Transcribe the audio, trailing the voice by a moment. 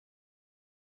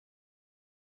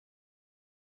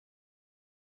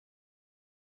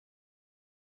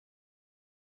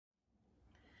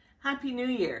Happy New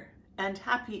Year and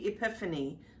Happy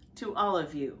Epiphany to all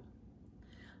of you.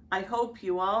 I hope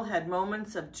you all had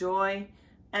moments of joy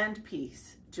and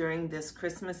peace during this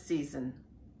Christmas season.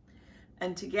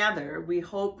 And together we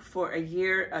hope for a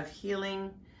year of healing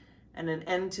and an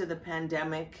end to the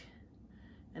pandemic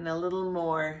and a little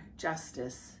more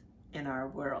justice in our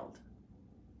world.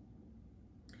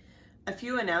 A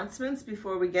few announcements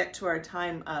before we get to our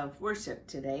time of worship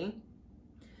today.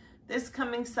 This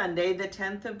coming Sunday, the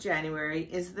 10th of January,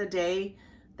 is the day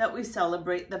that we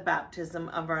celebrate the baptism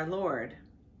of our Lord.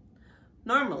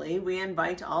 Normally, we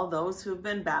invite all those who've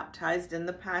been baptized in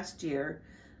the past year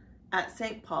at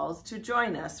St. Paul's to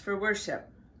join us for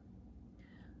worship.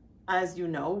 As you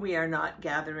know, we are not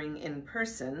gathering in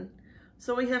person,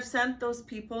 so we have sent those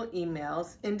people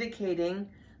emails indicating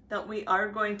that we are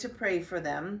going to pray for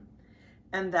them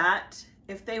and that,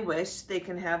 if they wish, they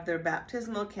can have their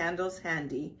baptismal candles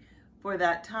handy for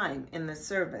that time in the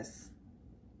service.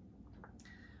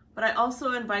 But I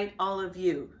also invite all of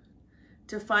you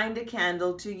to find a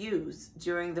candle to use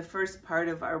during the first part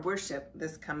of our worship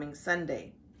this coming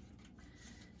Sunday.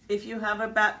 If you have a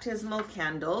baptismal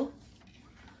candle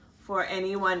for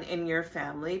anyone in your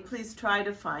family, please try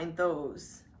to find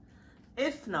those.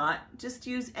 If not, just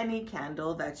use any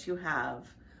candle that you have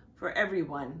for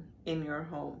everyone in your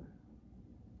home.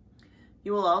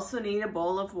 You will also need a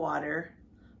bowl of water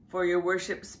for your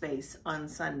worship space on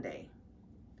Sunday.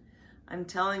 I'm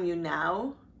telling you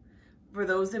now, for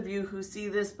those of you who see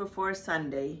this before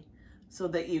Sunday, so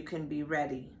that you can be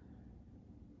ready.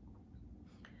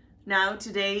 Now,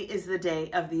 today is the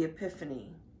day of the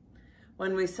Epiphany,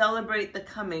 when we celebrate the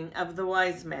coming of the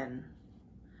wise men.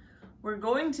 We're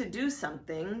going to do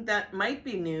something that might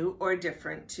be new or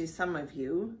different to some of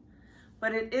you,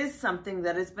 but it is something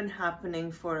that has been happening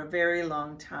for a very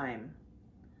long time.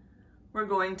 We're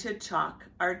going to chalk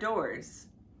our doors,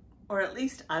 or at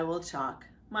least I will chalk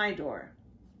my door.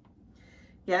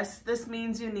 Yes, this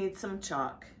means you need some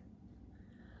chalk.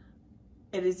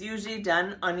 It is usually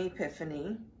done on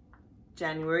Epiphany,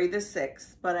 January the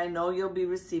 6th, but I know you'll be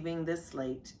receiving this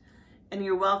late, and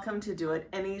you're welcome to do it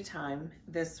anytime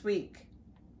this week.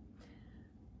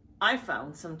 I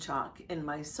found some chalk in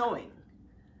my sewing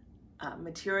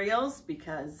materials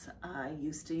because I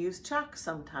used to use chalk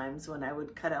sometimes when I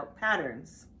would cut out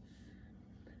patterns.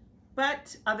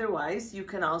 But otherwise, you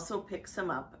can also pick some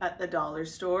up at the dollar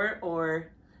store or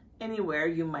anywhere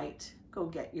you might go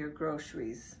get your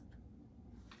groceries.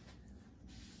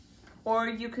 Or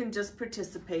you can just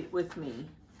participate with me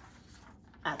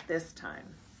at this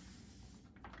time.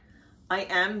 I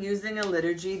am using a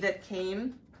liturgy that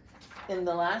came in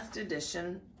the last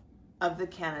edition of the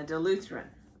Canada Lutheran.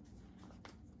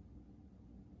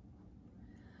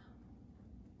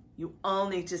 You all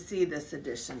need to see this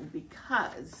edition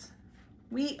because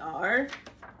we are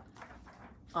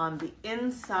on the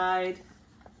inside.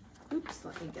 Oops,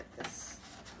 let me get this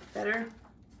better.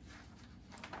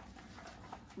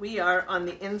 We are on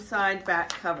the inside back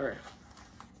cover.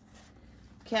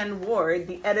 Ken Ward,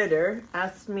 the editor,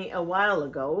 asked me a while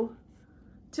ago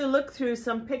to look through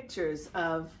some pictures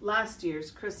of last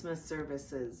year's Christmas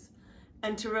services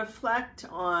and to reflect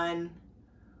on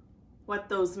what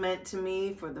those meant to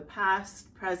me for the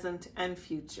past, present, and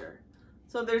future.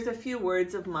 So there's a few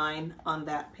words of mine on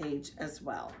that page as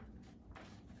well.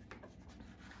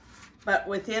 But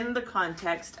within the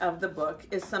context of the book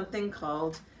is something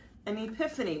called an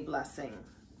Epiphany blessing.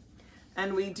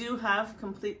 And we do have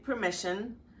complete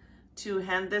permission to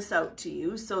hand this out to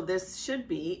you. So this should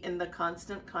be in the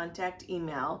constant contact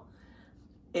email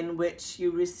in which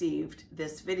you received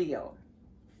this video.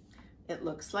 It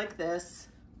looks like this,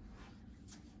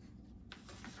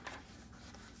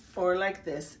 or like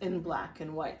this in black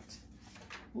and white.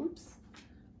 Whoops,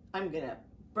 I'm gonna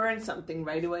burn something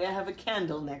right away. I have a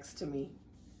candle next to me.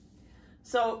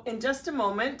 So in just a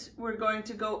moment, we're going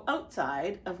to go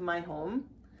outside of my home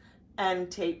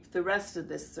and tape the rest of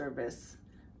this service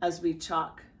as we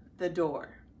chalk the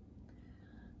door.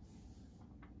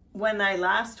 When I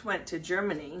last went to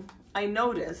Germany, I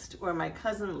noticed where my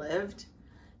cousin lived,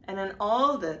 and in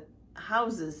all the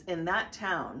houses in that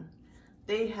town,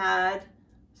 they had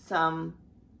some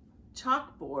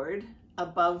chalkboard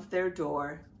above their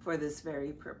door for this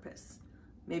very purpose.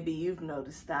 Maybe you've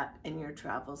noticed that in your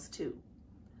travels too.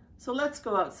 So let's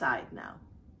go outside now.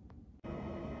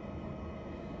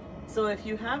 So if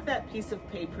you have that piece of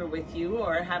paper with you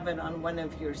or have it on one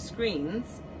of your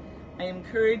screens, I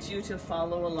encourage you to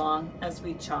follow along as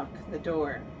we chalk the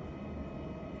door.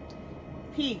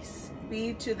 Peace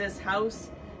be to this house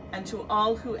and to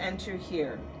all who enter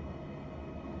here.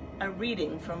 A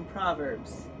reading from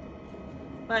Proverbs.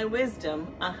 By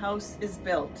wisdom a house is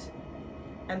built,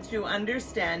 and through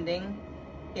understanding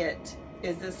it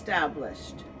is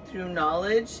established. Through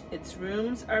knowledge its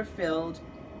rooms are filled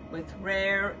with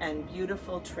rare and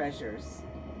beautiful treasures.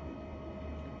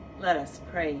 Let us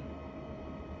pray.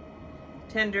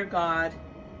 Tender God,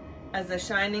 as the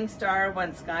shining star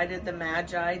once guided the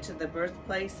Magi to the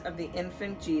birthplace of the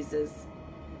infant Jesus,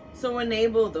 so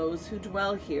enable those who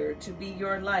dwell here to be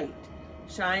your light,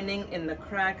 shining in the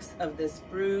cracks of this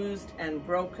bruised and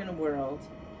broken world.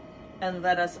 And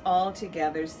let us all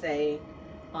together say,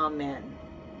 Amen.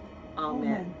 Amen.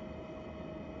 Amen.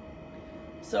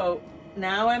 So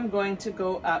now I'm going to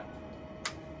go up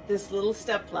this little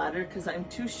step ladder because I'm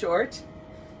too short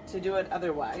to do it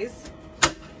otherwise.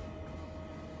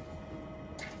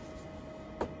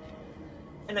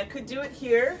 And I could do it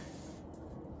here,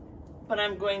 but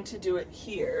I'm going to do it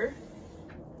here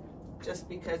just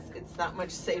because it's that much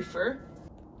safer.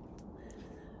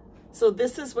 So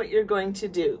this is what you're going to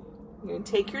do. You're going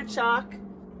to take your chalk,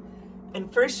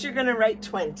 and first you're going to write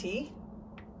 20.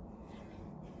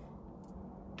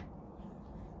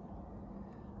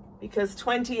 Because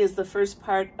 20 is the first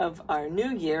part of our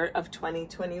new year of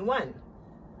 2021.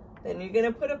 Then you're going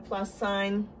to put a plus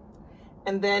sign,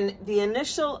 and then the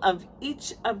initial of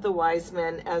each of the wise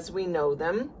men as we know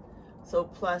them. So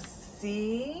plus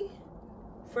C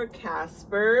for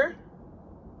Casper,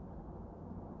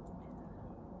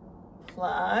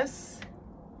 plus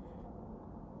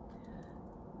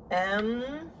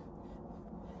M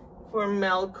for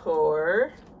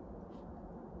Melchior,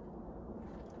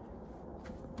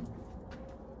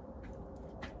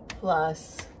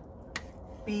 plus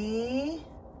B,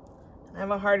 I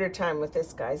have a harder time with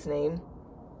this guy's name,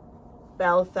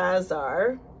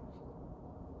 Balthazar,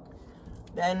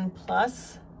 then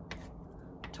plus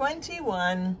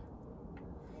 21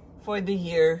 for the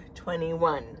year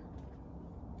 21.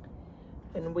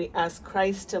 And we ask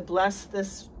Christ to bless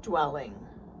this dwelling.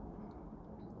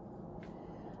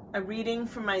 A reading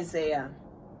from Isaiah.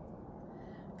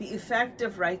 The effect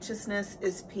of righteousness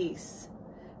is peace,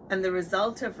 and the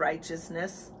result of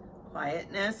righteousness,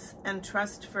 quietness, and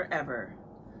trust forever.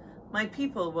 My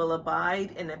people will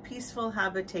abide in a peaceful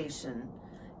habitation,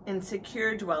 in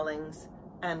secure dwellings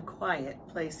and quiet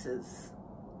places.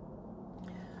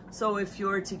 So if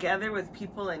you're together with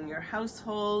people in your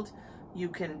household, you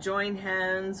can join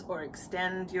hands or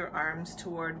extend your arms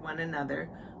toward one another.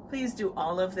 Please do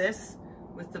all of this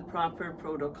with the proper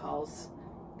protocols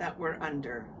that we're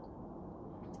under.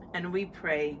 And we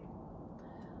pray,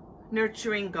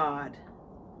 nurturing God,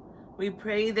 we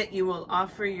pray that you will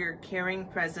offer your caring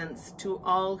presence to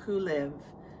all who live,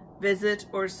 visit,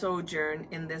 or sojourn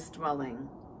in this dwelling,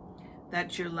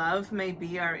 that your love may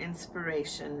be our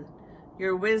inspiration,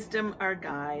 your wisdom our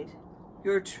guide,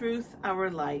 your truth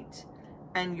our light,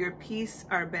 and your peace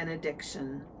our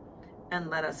benediction. And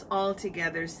let us all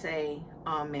together say,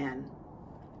 Amen.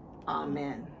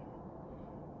 Amen.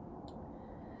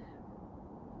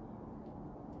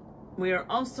 We are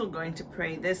also going to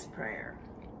pray this prayer.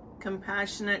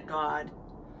 Compassionate God,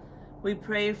 we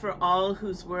pray for all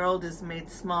whose world is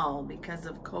made small because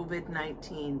of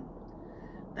COVID-19,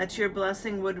 that your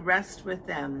blessing would rest with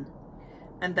them,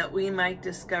 and that we might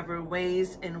discover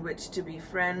ways in which to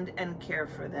befriend and care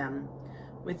for them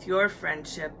with your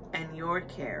friendship and your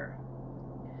care.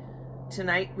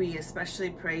 Tonight, we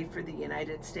especially pray for the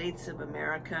United States of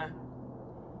America,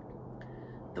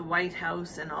 the White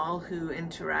House and all who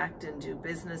interact and do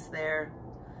business there,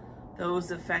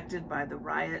 those affected by the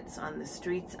riots on the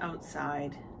streets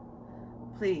outside.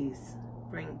 Please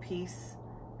bring peace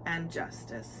and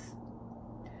justice.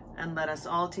 And let us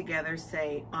all together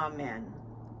say, Amen.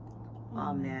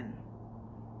 Amen.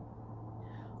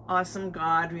 Awesome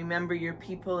God, remember your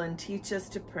people and teach us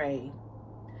to pray.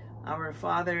 Our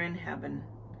Father in heaven,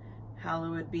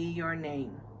 hallowed be your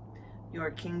name.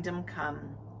 Your kingdom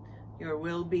come. Your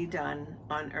will be done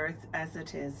on earth as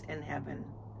it is in heaven.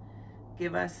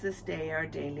 Give us this day our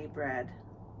daily bread.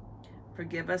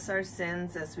 Forgive us our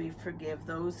sins as we forgive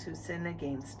those who sin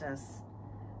against us.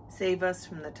 Save us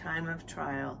from the time of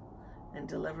trial and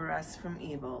deliver us from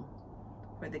evil.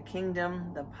 For the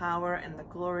kingdom, the power, and the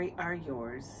glory are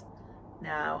yours,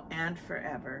 now and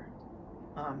forever.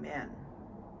 Amen.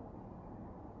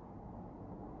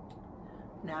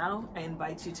 Now, I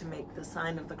invite you to make the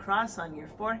sign of the cross on your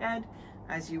forehead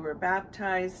as you were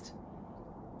baptized.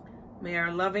 May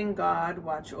our loving God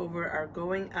watch over our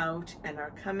going out and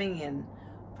our coming in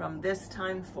from this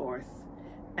time forth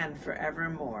and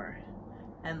forevermore.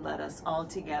 And let us all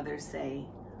together say,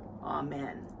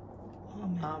 Amen.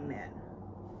 Amen. Amen.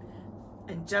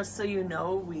 And just so you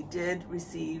know, we did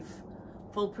receive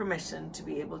full permission to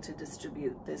be able to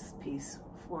distribute this piece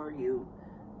for you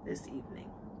this evening.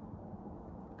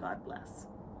 God bless.